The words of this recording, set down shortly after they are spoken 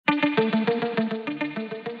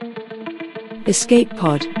Escape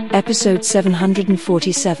Pod, Episode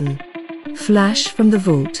 747. Flash from the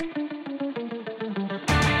Vault.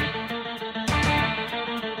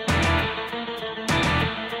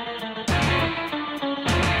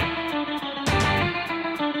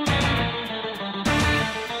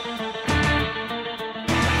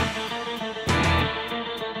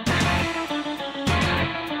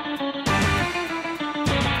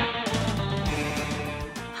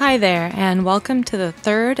 Hi there, and welcome to the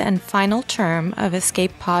third and final term of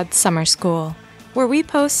Escape Pod Summer School, where we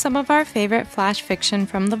post some of our favorite flash fiction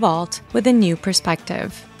from the vault with a new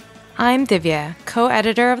perspective. I'm Divya,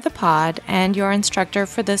 co-editor of the pod and your instructor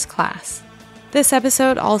for this class. This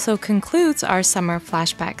episode also concludes our summer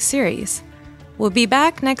flashback series. We'll be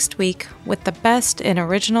back next week with the best in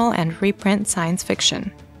original and reprint science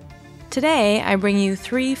fiction. Today, I bring you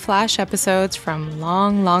 3 flash episodes from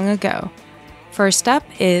long, long ago. First up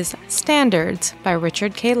is Standards by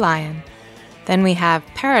Richard K. Lyon. Then we have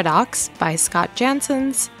Paradox by Scott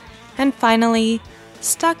Janssens. And finally,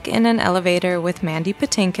 Stuck in an Elevator with Mandy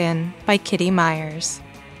Patinkin by Kitty Myers.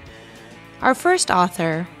 Our first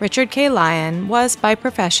author, Richard K. Lyon, was by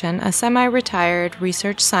profession a semi-retired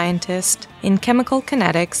research scientist in chemical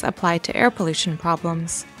kinetics applied to air pollution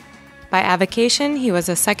problems. By avocation, he was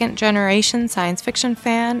a second-generation science fiction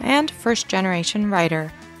fan and first-generation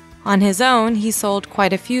writer. On his own, he sold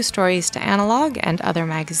quite a few stories to Analog and other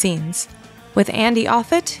magazines. With Andy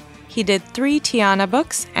Offutt, he did 3 Tiana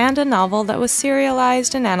books and a novel that was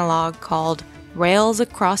serialized in Analog called Rails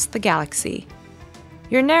Across the Galaxy.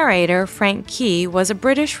 Your narrator, Frank Key, was a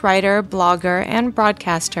British writer, blogger, and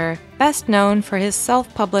broadcaster, best known for his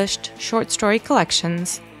self-published short story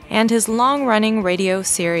collections and his long-running radio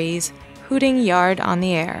series, Hooting Yard on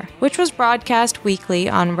the Air, which was broadcast weekly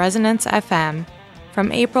on Resonance FM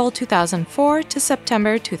from April 2004 to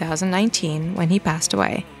September 2019, when he passed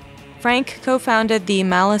away. Frank co-founded the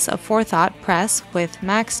Malice Aforethought Press with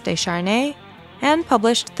Max Descharnay and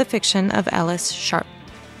published the fiction of Ellis Sharp.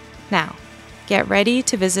 Now, get ready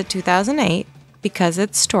to visit 2008 because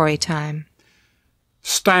it's story time.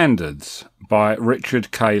 Standards by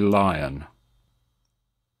Richard K. Lyon.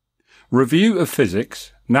 Review of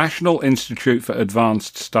Physics, National Institute for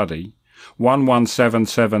Advanced Study,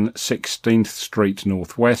 1177 16th Street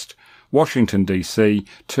Northwest, Washington, D.C.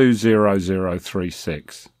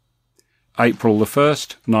 20036. April the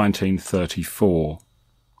 1st, 1934.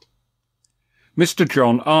 Mr.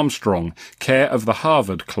 John Armstrong, care of the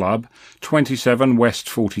Harvard Club, 27 West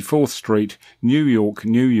 44th Street, New York,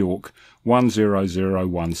 New York,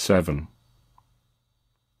 10017.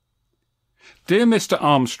 Dear Mr.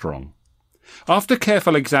 Armstrong, after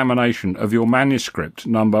careful examination of your manuscript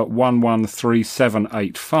number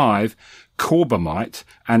 113785, Corbomite,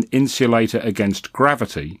 an insulator against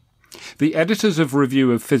gravity, the editors of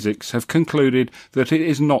Review of Physics have concluded that it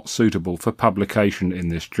is not suitable for publication in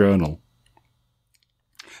this journal.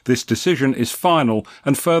 This decision is final,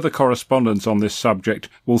 and further correspondence on this subject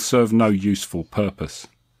will serve no useful purpose.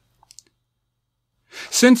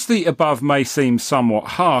 Since the above may seem somewhat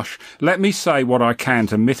harsh, let me say what I can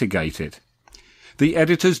to mitigate it. The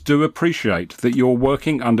editors do appreciate that you're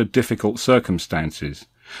working under difficult circumstances.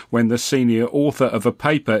 When the senior author of a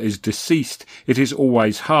paper is deceased, it is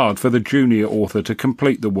always hard for the junior author to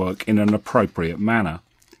complete the work in an appropriate manner.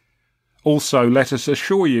 Also, let us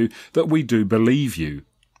assure you that we do believe you.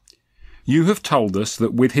 You have told us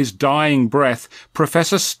that with his dying breath,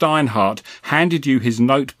 Professor Steinhardt handed you his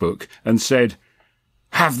notebook and said,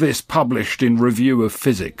 "Have this published in Review of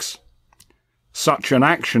Physics." Such an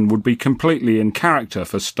action would be completely in character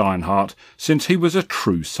for Steinhardt, since he was a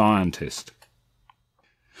true scientist.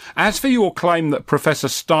 As for your claim that Professor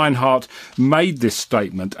Steinhardt made this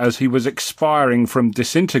statement as he was expiring from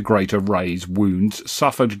disintegrator rays wounds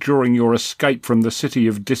suffered during your escape from the City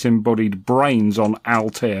of Disembodied Brains on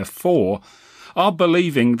Altair 4, our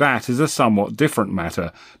believing that is a somewhat different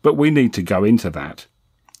matter, but we need to go into that.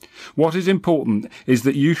 What is important is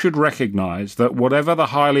that you should recognise that whatever the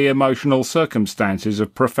highly emotional circumstances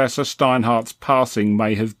of Professor Steinhardt's passing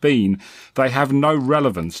may have been, they have no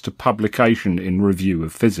relevance to publication in Review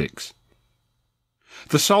of Physics.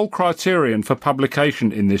 The sole criterion for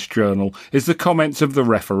publication in this journal is the comments of the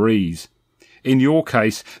referees. In your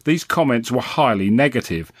case, these comments were highly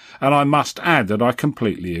negative, and I must add that I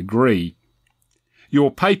completely agree. Your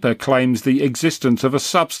paper claims the existence of a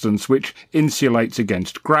substance which insulates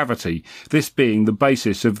against gravity, this being the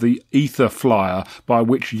basis of the ether flyer by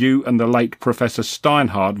which you and the late Professor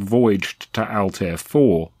Steinhardt voyaged to Altair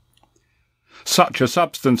 4. Such a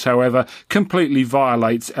substance, however, completely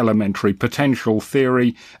violates elementary potential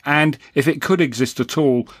theory and, if it could exist at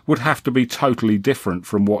all, would have to be totally different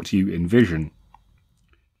from what you envision.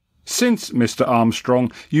 Since, Mr.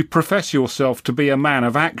 Armstrong, you profess yourself to be a man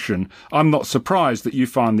of action, I'm not surprised that you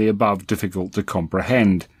find the above difficult to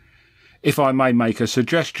comprehend. If I may make a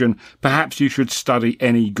suggestion, perhaps you should study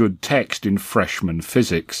any good text in freshman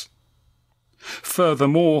physics.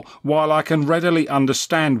 Furthermore, while I can readily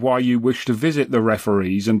understand why you wish to visit the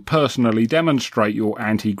referees and personally demonstrate your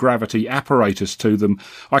anti-gravity apparatus to them,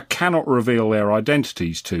 I cannot reveal their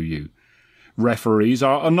identities to you. Referees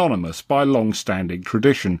are anonymous by long-standing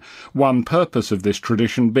tradition, one purpose of this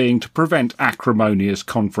tradition being to prevent acrimonious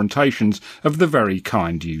confrontations of the very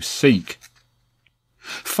kind you seek.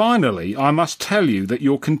 Finally, I must tell you that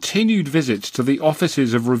your continued visits to the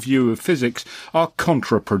offices of Review of Physics are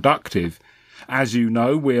contraproductive. As you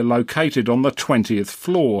know, we're located on the 20th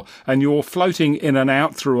floor, and your floating in and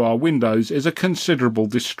out through our windows is a considerable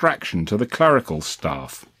distraction to the clerical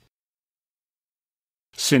staff.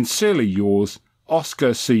 Sincerely yours,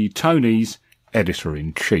 Oscar C. Tonys,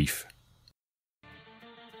 Editor-in-Chief.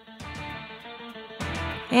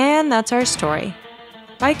 And that's our story.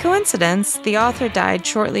 By coincidence, the author died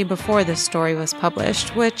shortly before this story was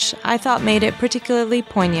published, which I thought made it particularly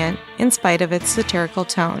poignant in spite of its satirical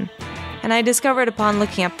tone. And I discovered upon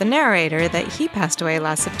looking up the narrator that he passed away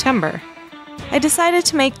last September. I decided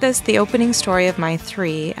to make this the opening story of my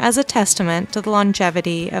 3 as a testament to the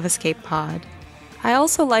longevity of Escape Pod. I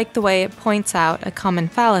also like the way it points out a common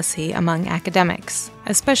fallacy among academics,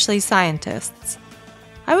 especially scientists.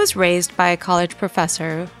 I was raised by a college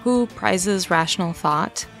professor who prizes rational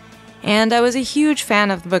thought, and I was a huge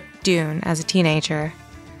fan of the book Dune as a teenager.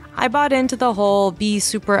 I bought into the whole be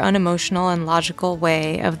super unemotional and logical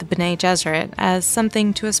way of the Bene Gesserit as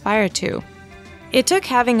something to aspire to. It took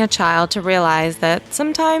having a child to realize that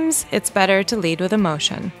sometimes it's better to lead with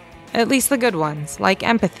emotion, at least the good ones, like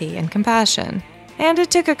empathy and compassion. And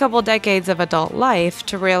it took a couple decades of adult life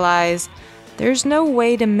to realize there's no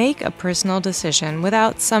way to make a personal decision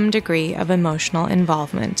without some degree of emotional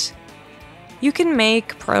involvement. You can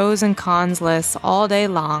make pros and cons lists all day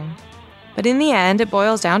long, but in the end, it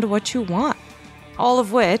boils down to what you want. All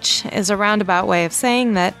of which is a roundabout way of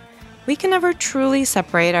saying that we can never truly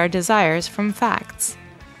separate our desires from facts.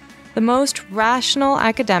 The most rational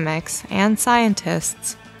academics and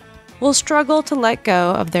scientists will struggle to let go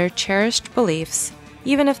of their cherished beliefs,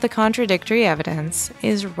 even if the contradictory evidence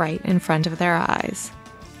is right in front of their eyes.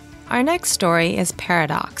 Our next story is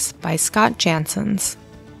Paradox by Scott Janssens.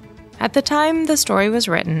 At the time the story was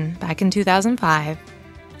written, back in 2005,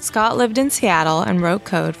 Scott lived in Seattle and wrote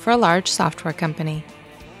code for a large software company.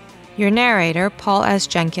 Your narrator, Paul S.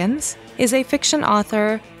 Jenkins, is a fiction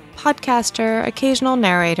author, podcaster, occasional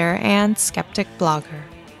narrator, and skeptic blogger.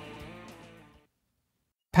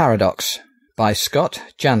 Paradox by Scott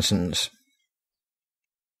Janssens.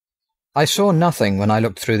 I saw nothing when I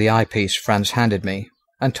looked through the eyepiece Franz handed me,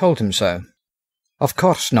 and told him so. Of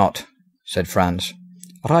course not, said Franz.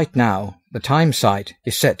 Right now, the time sight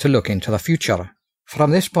is set to look into the future.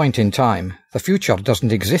 From this point in time, the future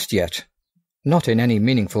doesn't exist yet. Not in any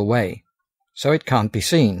meaningful way. So it can't be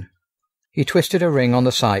seen. He twisted a ring on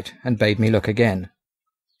the sight and bade me look again.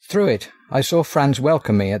 Through it, I saw Franz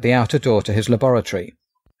welcome me at the outer door to his laboratory.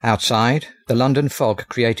 Outside, the London fog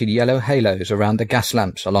created yellow halos around the gas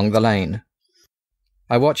lamps along the lane.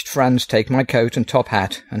 I watched Franz take my coat and top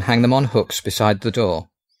hat and hang them on hooks beside the door.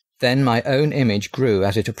 Then my own image grew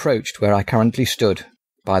as it approached where I currently stood,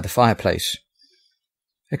 by the fireplace.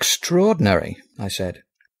 Extraordinary, I said.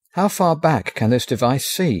 How far back can this device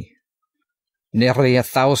see? Nearly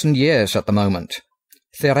 1,000 years at the moment.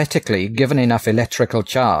 Theoretically, given enough electrical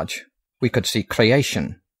charge, we could see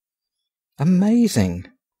creation. Amazing.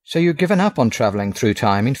 So you've given up on travelling through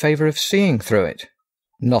time in favour of seeing through it?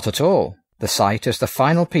 Not at all. The sight is the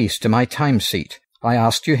final piece to my time seat. I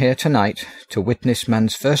asked you here tonight to witness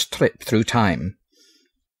man's first trip through time.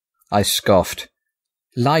 I scoffed.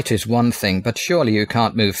 Light is one thing, but surely you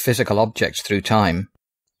can't move physical objects through time.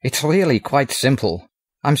 It's really quite simple.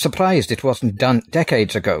 I'm surprised it wasn't done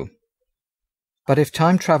decades ago. But if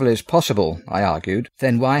time travel is possible, I argued,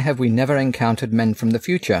 then why have we never encountered men from the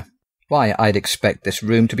future? Why, I'd expect this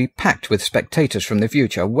room to be packed with spectators from the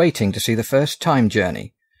future waiting to see the first time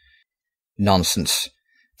journey. Nonsense.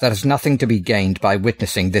 There is nothing to be gained by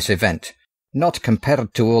witnessing this event, not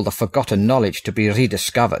compared to all the forgotten knowledge to be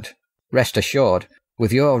rediscovered. Rest assured,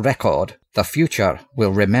 with your record, the future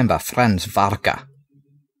will remember Franz Varga.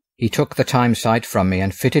 He took the time sight from me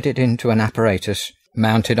and fitted it into an apparatus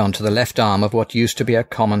mounted onto the left arm of what used to be a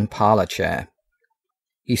common parlour chair.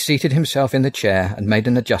 He seated himself in the chair and made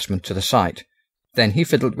an adjustment to the sight. Then he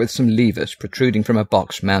fiddled with some levers protruding from a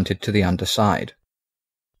box mounted to the underside.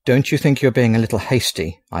 "Don't you think you're being a little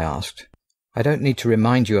hasty?" I asked. I don't need to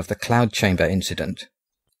remind you of the cloud chamber incident.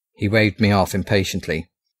 He waved me off impatiently.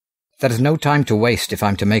 There is no time to waste if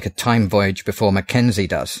I'm to make a time voyage before Mackenzie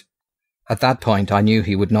does. At that point I knew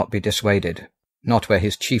he would not be dissuaded, not where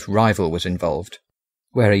his chief rival was involved.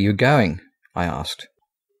 Where are you going? I asked.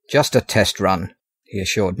 Just a test run, he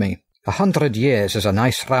assured me. 100 years is a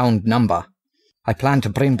nice round number. I plan to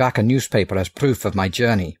bring back a newspaper as proof of my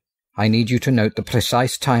journey. I need you to note the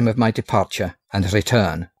precise time of my departure and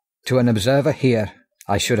return. To an observer here,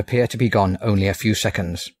 I should appear to be gone only a few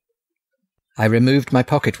seconds. I removed my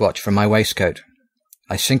pocket watch from my waistcoat.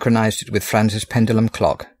 I synchronized it with Franz's pendulum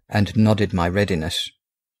clock and nodded my readiness.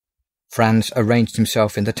 Franz arranged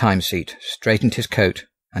himself in the time seat, straightened his coat,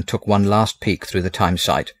 and took one last peek through the time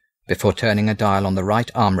sight, before turning a dial on the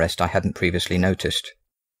right armrest I hadn't previously noticed.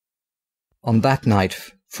 On that night,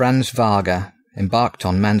 Franz Varga embarked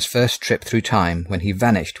on man's first trip through time when he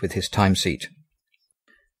vanished with his time seat.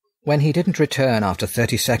 When he didn't return after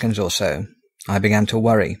 30 seconds or so, I began to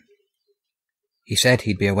worry. He said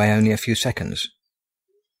he'd be away only a few seconds.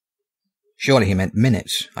 Surely he meant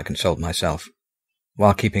minutes, I consoled myself,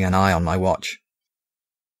 while keeping an eye on my watch.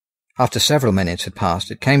 After several minutes had passed,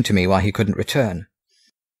 it came to me why he couldn't return.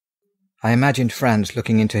 I imagined Franz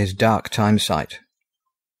looking into his dark time sight.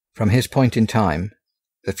 From his point in time,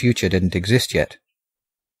 the future didn't exist yet.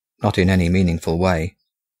 Not in any meaningful way.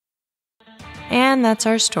 And that's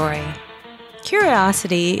our story.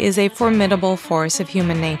 Curiosity is a formidable force of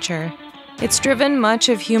human nature. It's driven much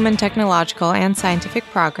of human technological and scientific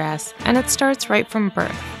progress, and it starts right from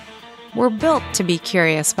birth. We're built to be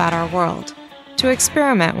curious about our world, to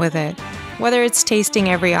experiment with it, whether it's tasting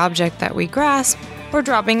every object that we grasp or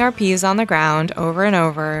dropping our peas on the ground over and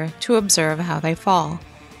over to observe how they fall.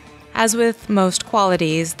 As with most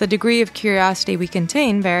qualities, the degree of curiosity we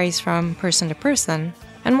contain varies from person to person,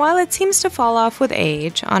 and while it seems to fall off with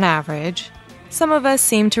age, on average, some of us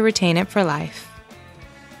seem to retain it for life.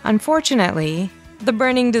 Unfortunately, the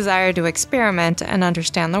burning desire to experiment and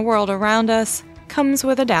understand the world around us comes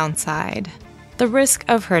with a downside: the risk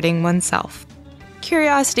of hurting oneself.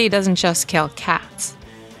 Curiosity doesn't just kill cats.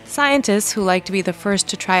 Scientists who like to be the first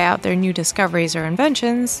to try out their new discoveries or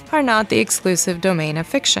inventions are not the exclusive domain of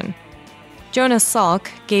fiction. Jonas Salk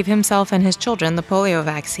gave himself and his children the polio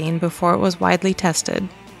vaccine before it was widely tested.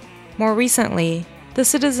 More recently, the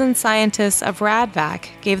citizen scientists of Radvac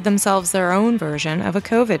gave themselves their own version of a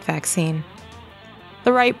COVID vaccine.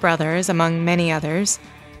 The Wright brothers, among many others,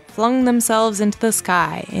 flung themselves into the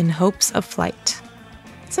sky in hopes of flight.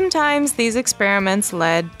 Sometimes these experiments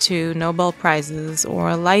led to Nobel Prizes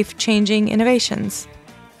or life-changing innovations,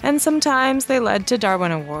 and sometimes they led to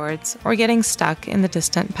Darwin Awards or getting stuck in the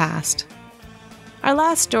distant past. Our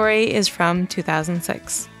last story is from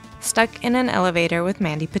 2006, Stuck in an Elevator with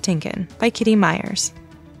Mandy Patinkin by Kitty Myers.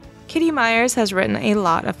 Kitty Myers has written a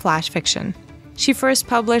lot of flash fiction. She first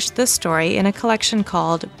published this story in a collection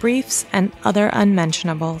called Briefs and Other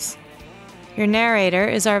Unmentionables. Your narrator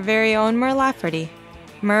is our very own Mur Lafferty.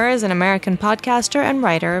 Mur is an American podcaster and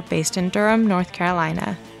writer based in Durham, North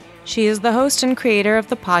Carolina. She is the host and creator of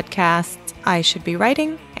the podcasts I Should Be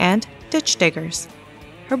Writing and Ditch Diggers.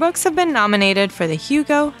 Her books have been nominated for the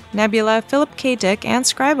Hugo, Nebula, Philip K. Dick, and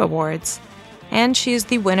Scribe Awards, and she is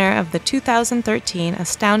the winner of the 2013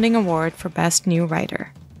 Astounding Award for Best New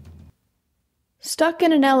Writer. Stuck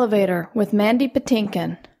in an Elevator with Mandy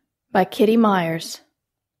Patinkin by Kitty Myers.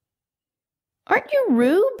 Aren't you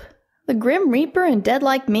Rube, the Grim Reaper in Dead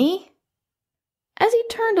Like Me? As he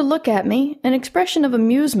turned to look at me, an expression of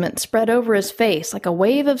amusement spread over his face like a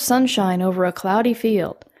wave of sunshine over a cloudy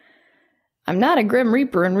field. I'm not a Grim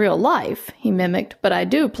Reaper in real life, he mimicked, but I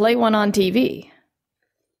do play one on TV.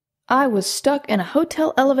 I was stuck in a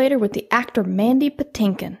hotel elevator with the actor Mandy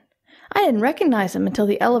Patinkin. I didn't recognize him until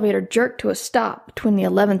the elevator jerked to a stop between the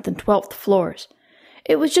 11th and 12th floors.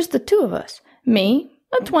 It was just the two of us, me,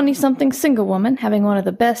 a 20-something single woman having one of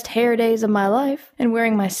the best hair days of my life and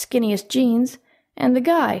wearing my skinniest jeans, and the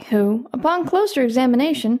guy who, upon closer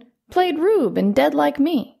examination, played Rube in Dead Like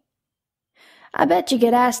Me. I bet you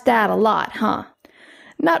get asked that a lot, huh?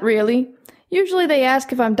 Not really. Usually they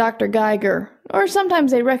ask if I'm Dr. Geiger, or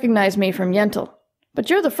sometimes they recognize me from Yentl. But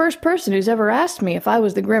you're the first person who's ever asked me if I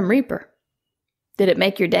was the Grim Reaper. Did it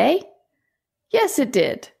make your day? Yes, it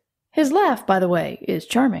did. His laugh, by the way, is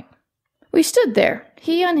charming. We stood there,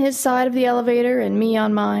 he on his side of the elevator and me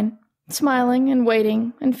on mine, smiling and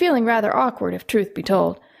waiting and feeling rather awkward, if truth be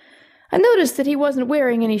told. I noticed that he wasn't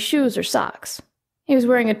wearing any shoes or socks. He was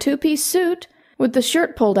wearing a two-piece suit with the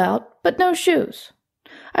shirt pulled out, but no shoes.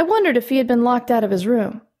 I wondered if he had been locked out of his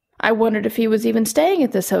room. I wondered if he was even staying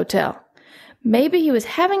at this hotel. Maybe he was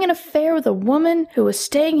having an affair with a woman who was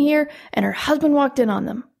staying here and her husband walked in on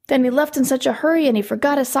them. Then he left in such a hurry and he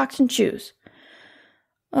forgot his socks and shoes.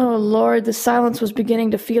 Oh, Lord, the silence was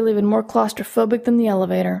beginning to feel even more claustrophobic than the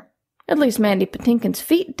elevator. At least Mandy Patinkin's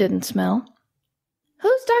feet didn't smell.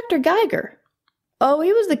 Who's Dr. Geiger? Oh,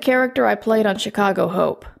 he was the character I played on Chicago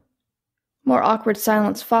Hope. More awkward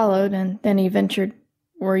silence followed, and then he ventured,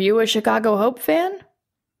 Were you a Chicago Hope fan?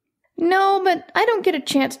 No, but I don't get a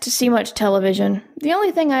chance to see much television. The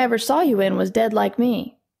only thing I ever saw you in was Dead Like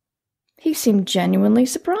Me. He seemed genuinely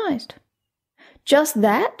surprised. Just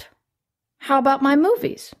that? How about my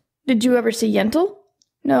movies? Did you ever see Yentl?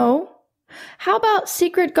 No. How about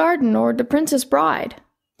Secret Garden or The Princess Bride?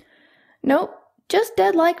 Nope, just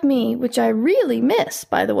Dead Like Me, which I really miss,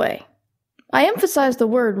 by the way. I emphasized the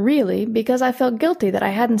word really because I felt guilty that I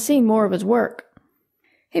hadn't seen more of his work.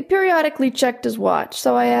 He periodically checked his watch,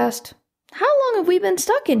 so I asked, How long have we been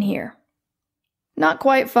stuck in here? Not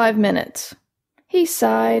quite 5 minutes. He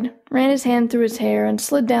sighed, ran his hand through his hair, and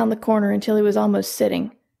slid down the corner until he was almost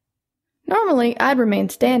sitting. Normally, I'd remain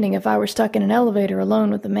standing if I were stuck in an elevator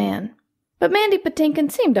alone with a man. But Mandy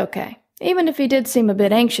Patinkin seemed okay, even if he did seem a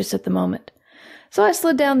bit anxious at the moment. So I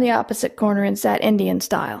slid down the opposite corner and sat Indian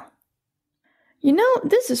style. You know,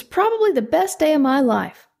 this is probably the best day of my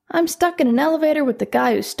life. I'm stuck in an elevator with the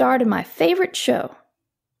guy who starred in my favorite show.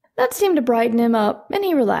 That seemed to brighten him up, and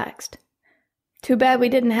he relaxed. Too bad we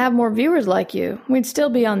didn't have more viewers like you. We'd still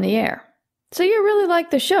be on the air. So you really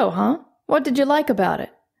liked the show, huh? What did you like about it?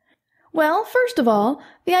 Well, first of all,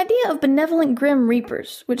 the idea of benevolent Grim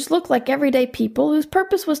Reapers, which look like everyday people whose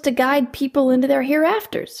purpose was to guide people into their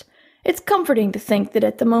hereafters. It's comforting to think that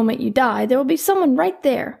at the moment you die, there will be someone right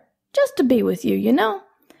there, just to be with you, you know,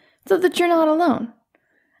 so that you're not alone.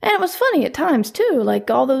 And it was funny at times, too, like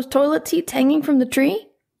all those toilet seats hanging from the tree.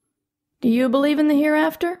 Do you believe in the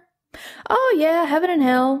hereafter? Oh, yeah, heaven and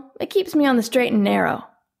hell. It keeps me on the straight and narrow.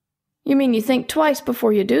 You mean you think twice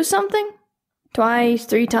before you do something? Twice,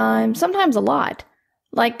 3 times, sometimes a lot.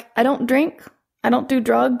 Like, I don't drink, I don't do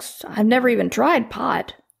drugs, I've never even tried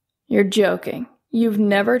pot. You're joking. You've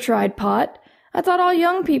never tried pot? I thought all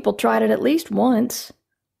young people tried it at least once.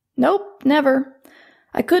 Nope, never.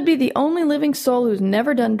 I could be the only living soul who's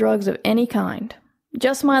never done drugs of any kind.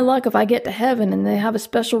 Just my luck if I get to heaven and they have a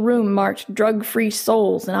special room marked drug-free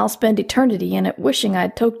souls and I'll spend eternity in it wishing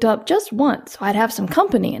I'd toked up just once so I'd have some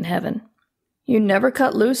company in heaven. You never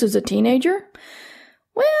cut loose as a teenager?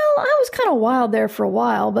 Well, I was kind of wild there for a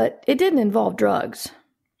while, but it didn't involve drugs.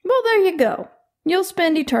 Well, there you go. You'll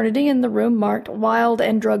spend eternity in the room marked Wild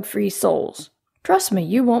and Drug-Free Souls. Trust me,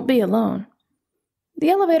 you won't be alone. The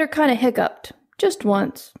elevator kind of hiccuped, just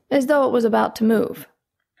once, as though it was about to move.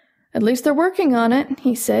 At least they're working on it,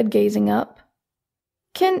 he said, gazing up.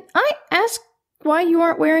 Can I ask why you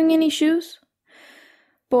aren't wearing any shoes?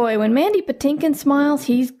 Boy, when Mandy Patinkin smiles,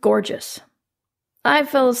 he's gorgeous. I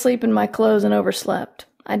fell asleep in my clothes and overslept.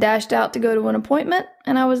 I dashed out to go to an appointment,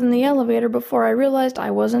 and I was in the elevator before I realized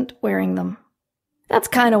I wasn't wearing them. That's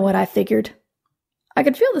kind of what I figured. I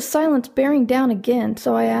could feel the silence bearing down again,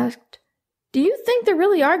 so I asked, Do you think there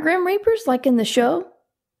really are Grim Reapers like in the show?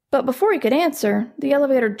 But before he could answer, the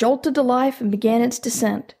elevator jolted to life and began its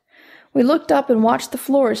descent. We looked up and watched the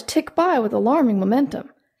floors tick by with alarming momentum.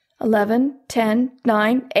 11, 10,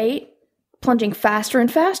 9, 8, plunging faster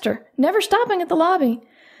and faster, never stopping at the lobby.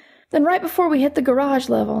 Then right before we hit the garage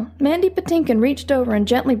level, Mandy Patinkin reached over and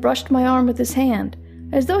gently brushed my arm with his hand,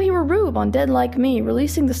 as though he were Rube on Dead Like Me,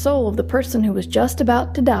 releasing the soul of the person who was just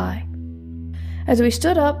about to die. As we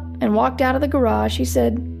stood up and walked out of the garage, he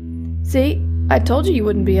said, See, I told you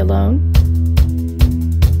wouldn't be alone.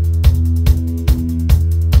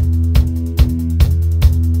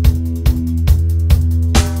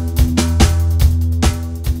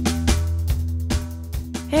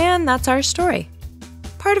 And that's our story.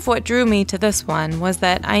 Part of what drew me to this one was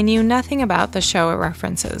that I knew nothing about the show it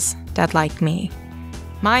references, Dead Like Me.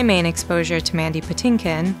 My main exposure to Mandy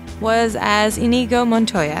Patinkin was as Inigo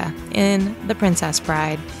Montoya in The Princess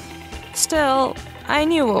Bride. Still, I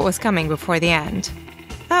knew what was coming before the end.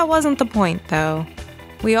 That wasn't the point, though.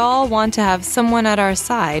 We all want to have someone at our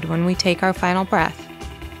side when we take our final breath.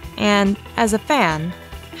 And as a fan,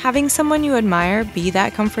 having someone you admire be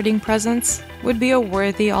that comforting presence would be a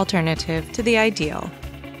worthy alternative to the ideal.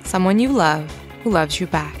 Someone you love who loves you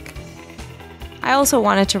back. I also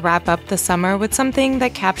wanted to wrap up the summer with something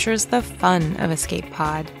that captures the fun of Escape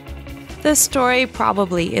Pod. This story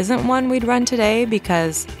probably isn't one we'd run today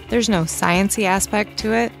because there's no science-y aspect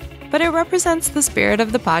to it, but it represents the spirit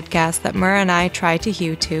of the podcast that Murrah and I try to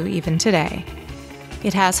hew to even today.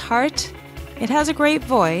 It has heart, it has a great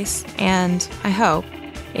voice, and, I hope,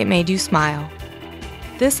 it made you smile.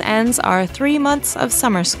 This ends our 3 months of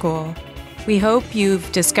summer school. We hope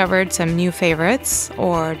you've discovered some new favorites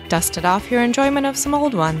or dusted off your enjoyment of some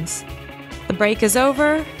old ones. The break is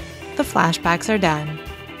over, the flashbacks are done.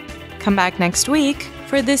 Come back next week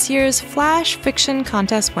for this year's Flash Fiction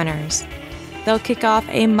Contest winners. They'll kick off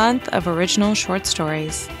a month of original short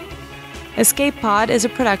stories. Escape Pod is a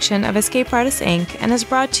production of Escape Artists Inc. and is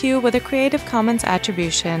brought to you with a Creative Commons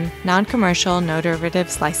Attribution, Non-Commercial, No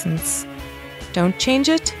Derivatives license. Don't change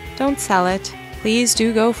it, don't sell it. Please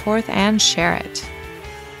do go forth and share it.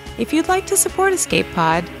 If you'd like to support Escape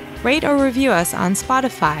Pod, rate or review us on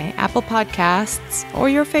Spotify, Apple Podcasts, or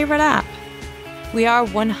your favorite app. We are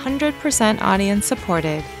 100% audience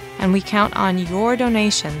supported, and we count on your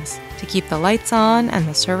donations to keep the lights on and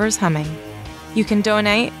the servers humming. You can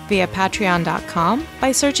donate via patreon.com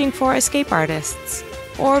by searching for Escape Artists,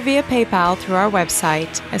 or via PayPal through our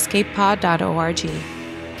website, escapepod.org.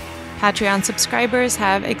 Patreon subscribers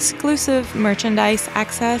have exclusive merchandise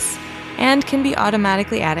access and can be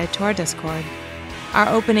automatically added to our Discord. Our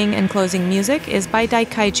opening and closing music is by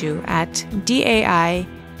Daikaiju at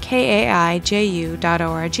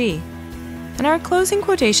daikaiju.org. And our closing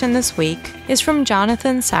quotation this week is from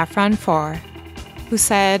Jonathan Safran Foer, who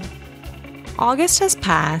said, "August has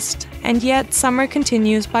passed, and yet summer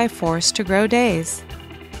continues by force to grow days.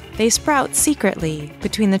 They sprout secretly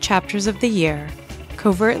between the chapters of the year,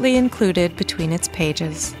 covertly included between its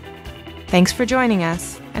pages." Thanks for joining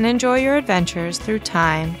us, and enjoy your adventures through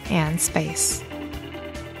time and space.